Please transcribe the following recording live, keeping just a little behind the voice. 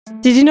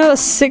Did you know that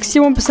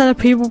 61% of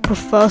people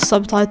prefer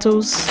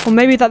subtitles? Or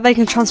maybe that they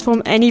can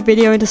transform any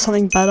video into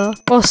something better?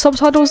 Well,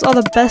 subtitles are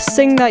the best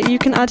thing that you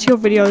can add to your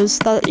videos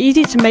that are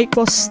easy to make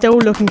while still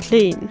looking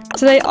clean.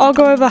 Today I'll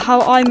go over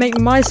how I make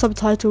my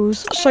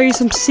subtitles, show you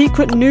some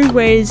secret new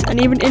ways,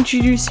 and even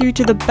introduce you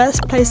to the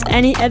best place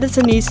any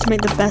editor needs to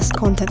make the best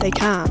content they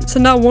can. So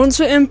now once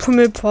we're in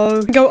Premiere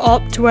Pro, go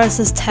up to where it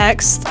says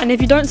text, and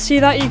if you don't see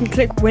that, you can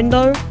click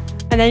window,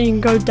 and then you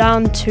can go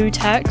down to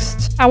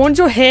text. And once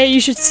you're here, you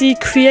should see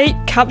create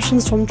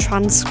captions from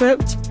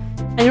transcript,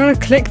 and you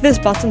want to click this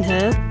button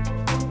here,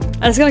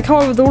 and it's going to come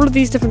up with all of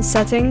these different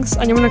settings,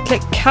 and you want to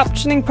click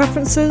captioning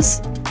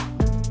preferences.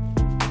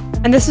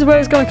 And this is where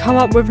it's going to come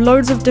up with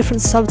loads of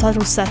different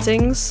subtitle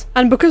settings.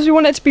 And because we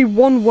want it to be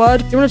one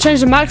word, you want to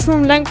change the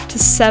maximum length to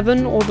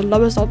 7 or the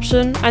lowest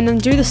option, and then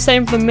do the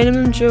same for the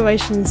minimum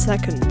duration in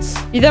seconds.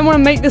 You then want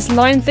to make this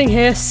line thing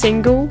here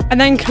single,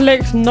 and then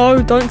click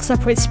no, don't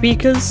separate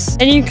speakers.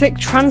 And you can click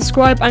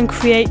transcribe and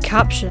create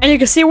caption. And you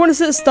can see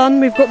once it's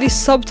done, we've got these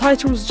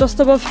subtitles just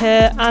above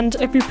here, and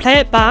if we play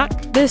it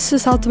back, this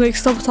is how to make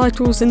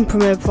subtitles in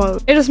Premiere Pro.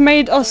 It has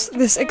made us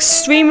this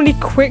extremely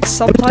quick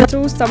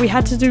subtitles that we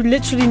had to do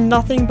literally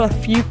nothing but a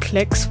few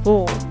clicks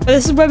for. But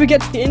this is where we get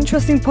to the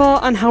interesting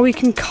part and how we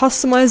can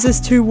customize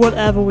this to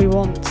whatever we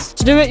want.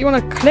 To do it, you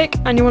want to click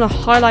and you want to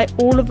highlight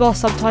all of our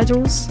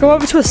subtitles. Go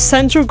over to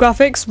Essential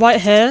Graphics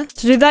right here.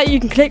 To do that, you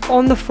can click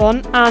on the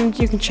font and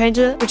you can change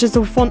it, which is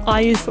the font I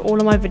use for all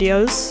of my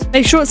videos.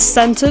 Make sure it's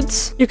centered.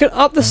 You can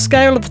up the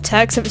scale of the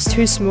text if it's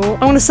too small.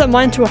 I want to set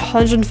mine to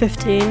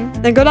 115.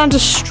 Then go down to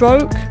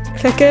stroke,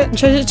 click it and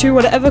change it to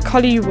whatever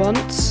color you want,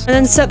 and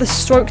then set the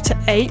stroke to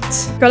 8.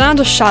 Go down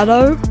to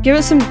shadow, give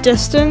it some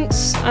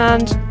distance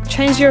and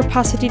change the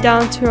opacity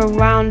down to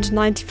around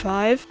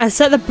 95 and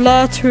set the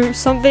blur to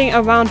something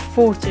around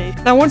 40.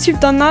 Now once you've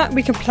done that,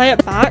 we can play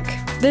it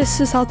back. This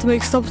is how to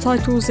make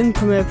subtitles in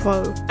Premiere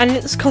Pro, and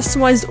it's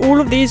customized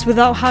all of these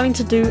without having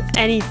to do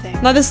anything.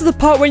 Now this is the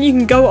part when you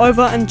can go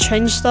over and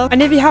change stuff,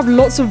 and if you have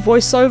lots of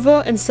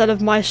voiceover instead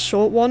of my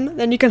short one,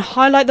 then you can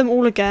highlight them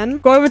all again.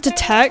 Go over to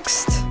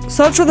text,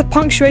 search for the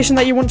punctuation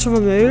that you want to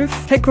remove,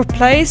 click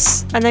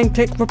replace, and then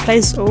click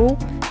replace all.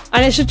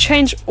 And it should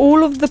change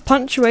all of the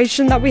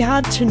punctuation that we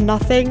had to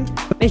nothing,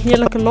 making it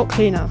look a lot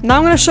cleaner. Now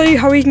I'm going to show you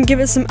how we can give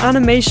it some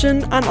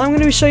animation, and I'm going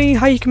to be showing you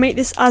how you can make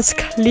this as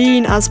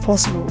clean as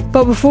possible.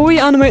 But before we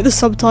animate the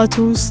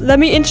subtitles, let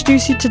me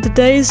introduce you to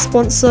today's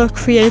sponsor,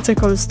 Creator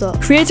Coaster.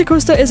 Creator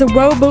Coaster is a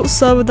well-built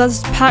server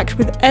that's packed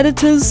with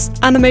editors,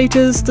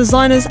 animators,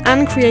 designers,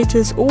 and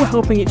creators all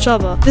helping each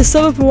other. This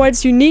server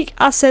provides unique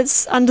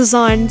assets and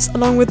designs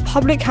along with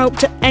public help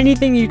to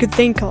anything you could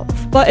think of.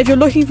 But if you're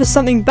looking for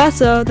something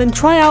better, then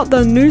try out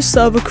the new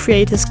server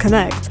Creators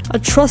Connect, a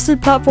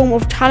trusted platform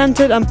of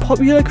talented and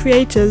popular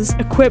creators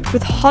equipped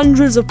with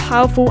hundreds of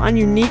powerful and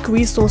unique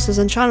resources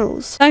and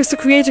channels. Thanks to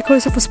Creator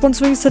Coaster for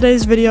sponsoring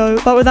today's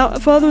video, but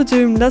without further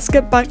ado, let's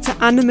get back to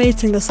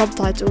animating the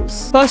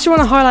subtitles. First, you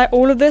want to highlight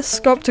all of this,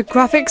 go up to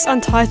graphics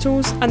and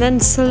titles, and then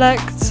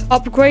select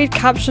upgrade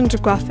caption to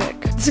graphic.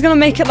 This is going to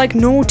make it like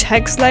normal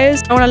text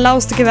layers and will allow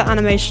us to give it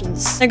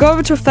animations. Then go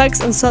over to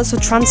effects and search for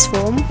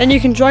transform. Then you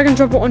can drag and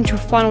drop it onto your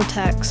final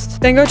text.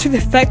 Then go to the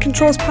effect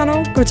controls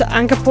panel, go to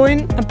anchor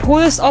point, and pull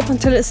this up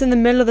until it's in the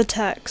middle of the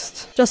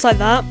text. Just like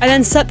that. And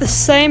then set the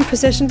same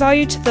position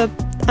value to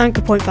the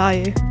anchor point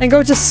value. Then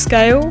go to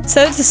scale,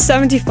 set it to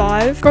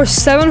 75, go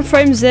 7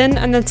 frames in,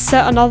 and then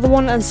set another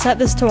one and set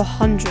this to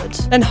 100.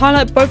 Then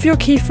highlight both your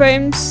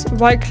keyframes,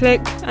 right click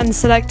and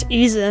select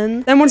ease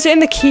in. Then once you're in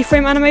the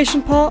keyframe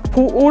animation part,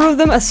 pull all of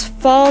them as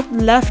far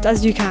left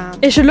as you can.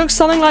 It should look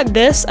something like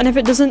this, and if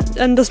it doesn't,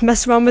 then just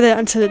mess around with it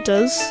until it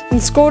does.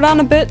 And scroll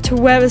down a bit to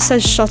where it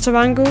says shutter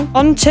angle.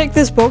 Untick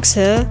this box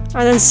here,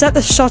 and then set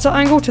the shutter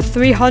angle to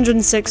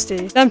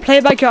 360. Then play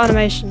back your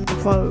animation.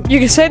 Pro. You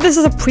can save this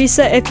as a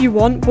preset if you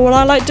want, but what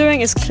I like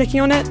doing is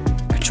clicking on it,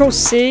 Ctrl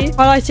C,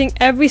 highlighting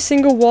every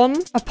single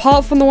one,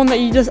 apart from the one that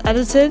you just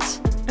edited,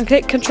 and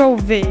click Ctrl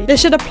V.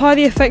 This should apply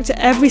the effect to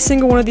every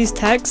single one of these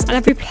texts, and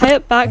if we play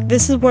it back,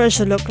 this is what it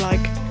should look like.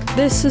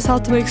 This is how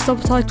to make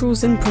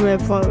subtitles in Premiere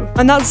Pro.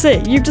 And that's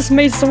it, you've just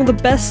made some of the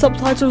best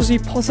subtitles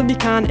you possibly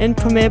can in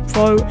Premiere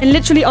Pro in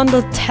literally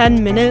under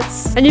 10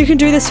 minutes. And you can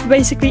do this for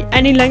basically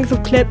any length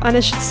of clip and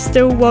it should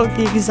still work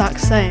the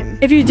exact same.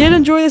 If you did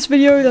enjoy this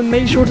video, then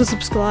make sure to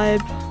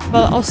subscribe.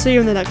 But I'll see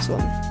you in the next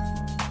one.